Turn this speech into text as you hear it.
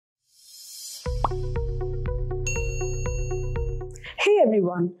Hey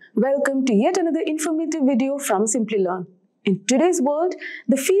everyone, welcome to yet another informative video from SImplilearn. In today's world,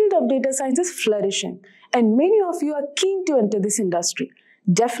 the field of data science is flourishing and many of you are keen to enter this industry.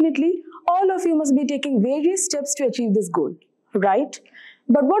 Definitely, all of you must be taking various steps to achieve this goal, right?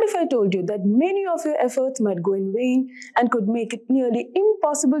 But what if I told you that many of your efforts might go in vain and could make it nearly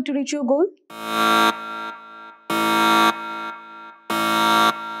impossible to reach your goal?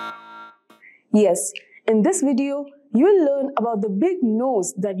 Yes, in this video, you will learn about the big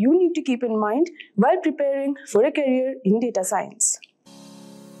no's that you need to keep in mind while preparing for a career in data science.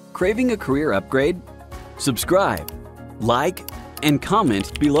 Craving a career upgrade? Subscribe, like, and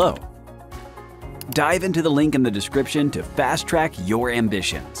comment below. Dive into the link in the description to fast-track your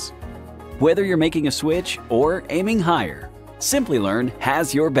ambitions. Whether you're making a switch or aiming higher, SImplilearn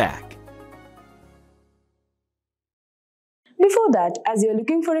has your back. Before that, as you're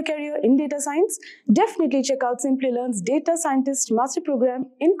looking for a career in data science, definitely check out SImplilearn's Data Scientist Master Program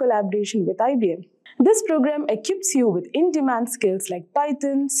in collaboration with IBM. This program equips you with in-demand skills like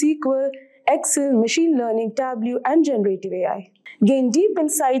Python, SQL, Excel, machine learning, Tableau, and generative AI. Gain deep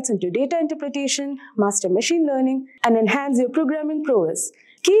insights into data interpretation, master machine learning, and enhance your programming prowess.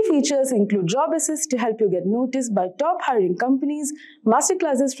 Key features include Job Assist to help you get noticed by top hiring companies,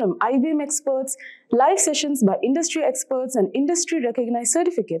 masterclasses from IBM experts, live sessions by industry experts, and industry-recognized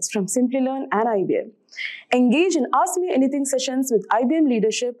certificates from SImplilearn and IBM. Engage in Ask Me Anything sessions with IBM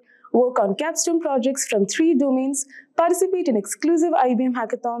leadership, work on capstone projects from 3 domains, participate in exclusive IBM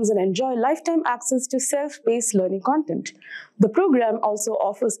hackathons, and enjoy lifetime access to self-paced learning content. The program also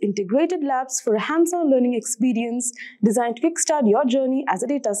offers integrated labs for a hands-on learning experience designed to kickstart your journey as a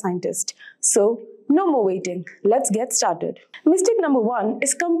data scientist. So, no more waiting. Let's get started. Mistake number 1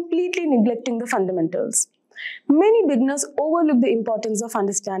 is completely neglecting the fundamentals. Many beginners overlook the importance of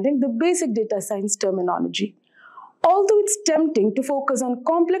understanding the basic data science terminology. Although it's tempting to focus on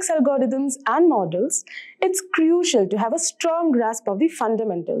complex algorithms and models, it's crucial to have a strong grasp of the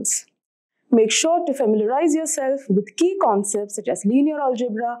fundamentals. Make sure to familiarize yourself with key concepts such as linear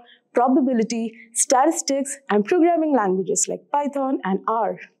algebra, probability, statistics, and programming languages like Python and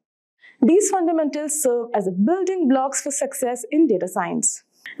R. These fundamentals serve as the building blocks for success in data science.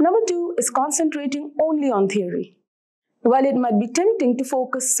 Number 2 is concentrating only on theory. While it might be tempting to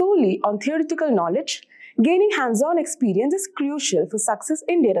focus solely on theoretical knowledge, gaining hands-on experience is crucial for success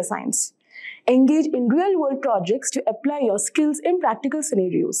in data science. Engage in real-world projects to apply your skills in practical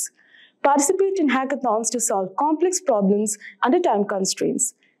scenarios. Participate in hackathons to solve complex problems under time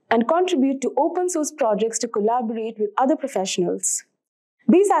constraints, and contribute to open-source projects to collaborate with other professionals.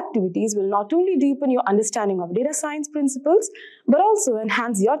 These activities will not only deepen your understanding of data science principles, but also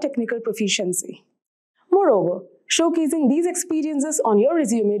enhance your technical proficiency. Moreover, showcasing these experiences on your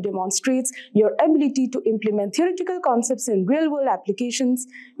resume demonstrates your ability to implement theoretical concepts in real-world applications,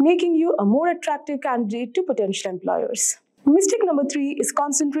 making you a more attractive candidate to potential employers. Mistake number 3 is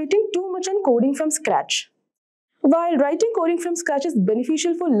concentrating too much on coding from scratch. While writing coding from scratch is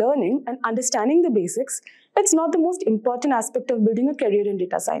beneficial for learning and understanding the basics, it's not the most important aspect of building a career in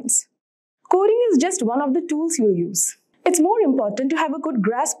data science. Coding is just one of the tools you'll use. It's more important to have a good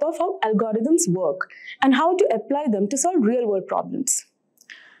grasp of how algorithms work and how to apply them to solve real-world problems.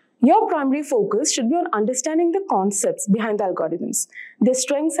 Your primary focus should be on understanding the concepts behind the algorithms, their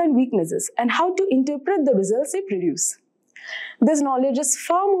strengths and weaknesses, and how to interpret the results they produce. This knowledge is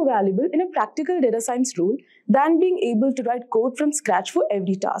far more valuable in a practical data science role than being able to write code from scratch for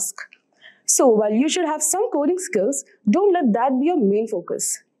every task. So, while you should have some coding skills, don't let that be your main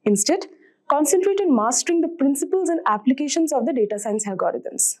focus. Instead, concentrate on mastering the principles and applications of the data science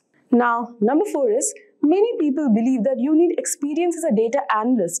algorithms. Now, number 4 is, many people believe that you need experience as a data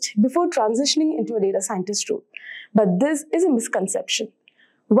analyst before transitioning into a data scientist role. But this is a misconception.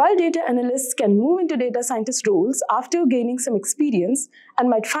 While data analysts can move into data scientist roles after gaining some experience and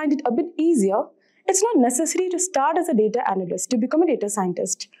might find it a bit easier, it's not necessary to start as a data analyst to become a data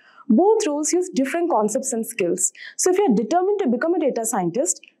scientist. Both roles use different concepts and skills. So if you're determined to become a data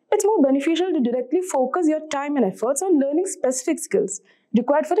scientist, it's more beneficial to directly focus your time and efforts on learning specific skills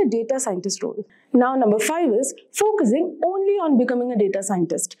required for a data scientist role. Now, number 5 is focusing only on becoming a data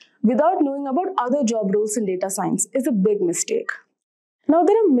scientist without knowing about other job roles in data science is a big mistake. Now,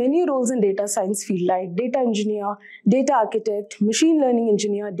 there are many roles in data science field like data engineer, data architect, machine learning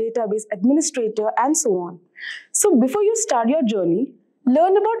engineer, database administrator, and so on. So before you start your journey,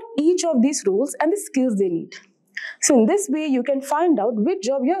 learn about each of these roles and the skills they need. So in this way, you can find out which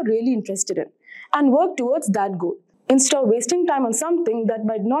job you're really interested in and work towards that goal, instead of wasting time on something that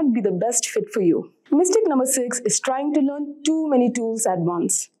might not be the best fit for you. Mistake number 6 is trying to learn too many tools at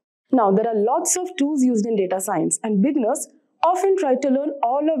once. Now, there are lots of tools used in data science, and beginners often try to learn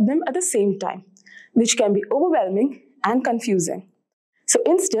all of them at the same time, which can be overwhelming and confusing. So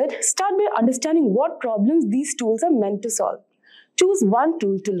instead, start by understanding what problems these tools are meant to solve. Choose one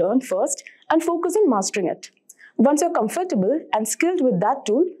tool to learn first and focus on mastering it. Once you're comfortable and skilled with that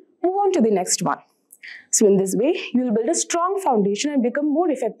tool, move on to the next one. So in this way, you will build a strong foundation and become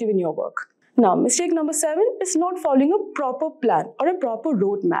more effective in your work. Now, mistake number 7 is not following a proper plan or a proper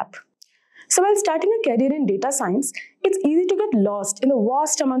roadmap. So while starting a career in data science, it's easy to get lost in the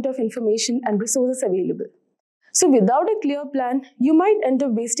vast amount of information and resources available. So without a clear plan, you might end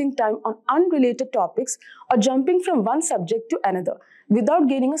up wasting time on unrelated topics or jumping from one subject to another without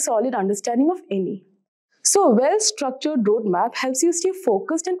gaining a solid understanding of any. So a well-structured roadmap helps you stay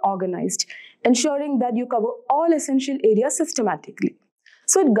focused and organized, ensuring that you cover all essential areas systematically.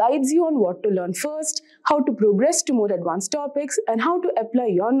 So it guides you on what to learn first, how to progress to more advanced topics, and how to apply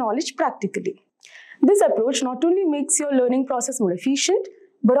your knowledge practically. This approach not only makes your learning process more efficient,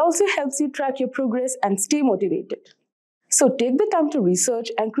 but also helps you track your progress and stay motivated. So take the time to research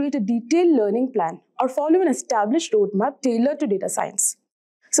and create a detailed learning plan or follow an established roadmap tailored to data science.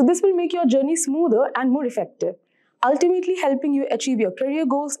 So this will make your journey smoother and more effective, ultimately helping you achieve your career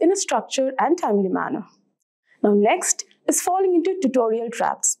goals in a structured and timely manner. Now next is falling into tutorial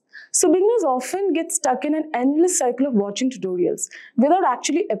traps. So beginners often get stuck in an endless cycle of watching tutorials without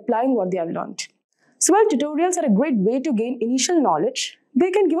actually applying what they have learned. So while tutorials are a great way to gain initial knowledge,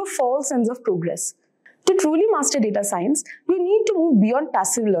 they can give a false sense of progress. To truly master data science, you need to move beyond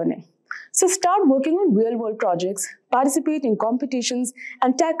passive learning. So start working on real-world projects, participate in competitions,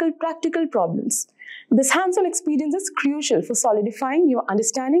 and tackle practical problems. This hands-on experience is crucial for solidifying your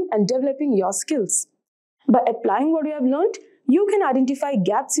understanding and developing your skills. By applying what you have learned, you can identify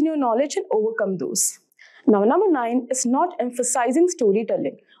gaps in your knowledge and overcome those. Now, number 9 is not emphasizing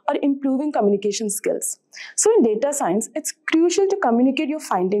storytelling or improving communication skills. So in data science, it's crucial to communicate your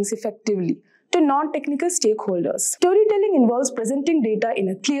findings effectively to non-technical stakeholders. Storytelling involves presenting data in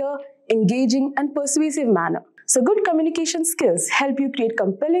a clear, engaging, and persuasive manner. So good communication skills help you create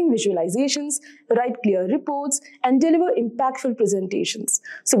compelling visualizations, write clear reports, and deliver impactful presentations.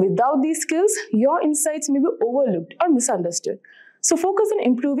 So without these skills, your insights may be overlooked or misunderstood. So focus on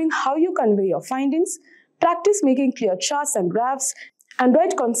improving how you convey your findings, practice making clear charts and graphs, and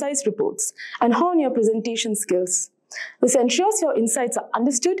write concise reports, and hone your presentation skills. This ensures your insights are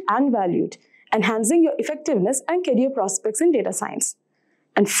understood and valued, enhancing your effectiveness and career prospects in data science.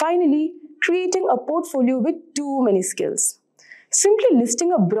 And finally, creating a portfolio with too many skills. Simply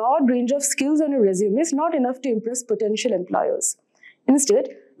listing a broad range of skills on your resume is not enough to impress potential employers. Instead,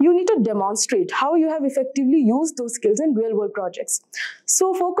 you need to demonstrate how you have effectively used those skills in real-world projects.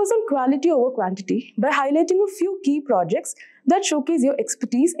 So focus on quality over quantity by highlighting a few key projects that showcase your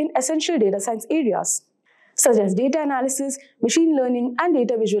expertise in essential data science areas, such as data analysis, machine learning, and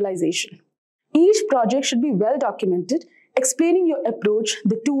data visualization. Each project should be well documented, explaining your approach,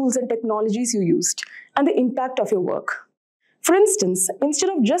 the tools and technologies you used, and the impact of your work. For instance, instead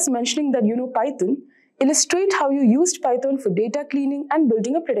of just mentioning that you know Python, illustrate how you used Python for data cleaning and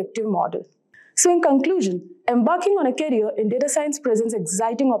building a predictive model. So in conclusion, embarking on a career in data science presents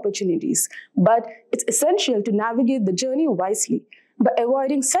exciting opportunities, but it's essential to navigate the journey wisely. By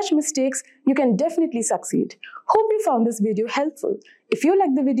avoiding such mistakes, you can definitely succeed. Hope you found this video helpful. If you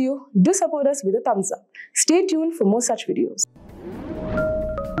like the video, do support us with a thumbs up. Stay tuned for more such videos.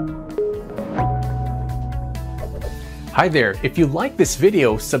 Hi there, if you like this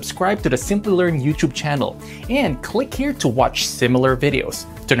video, subscribe to the SImplilearn YouTube channel and click here to watch similar videos.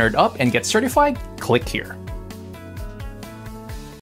 To nerd up and get certified, click here.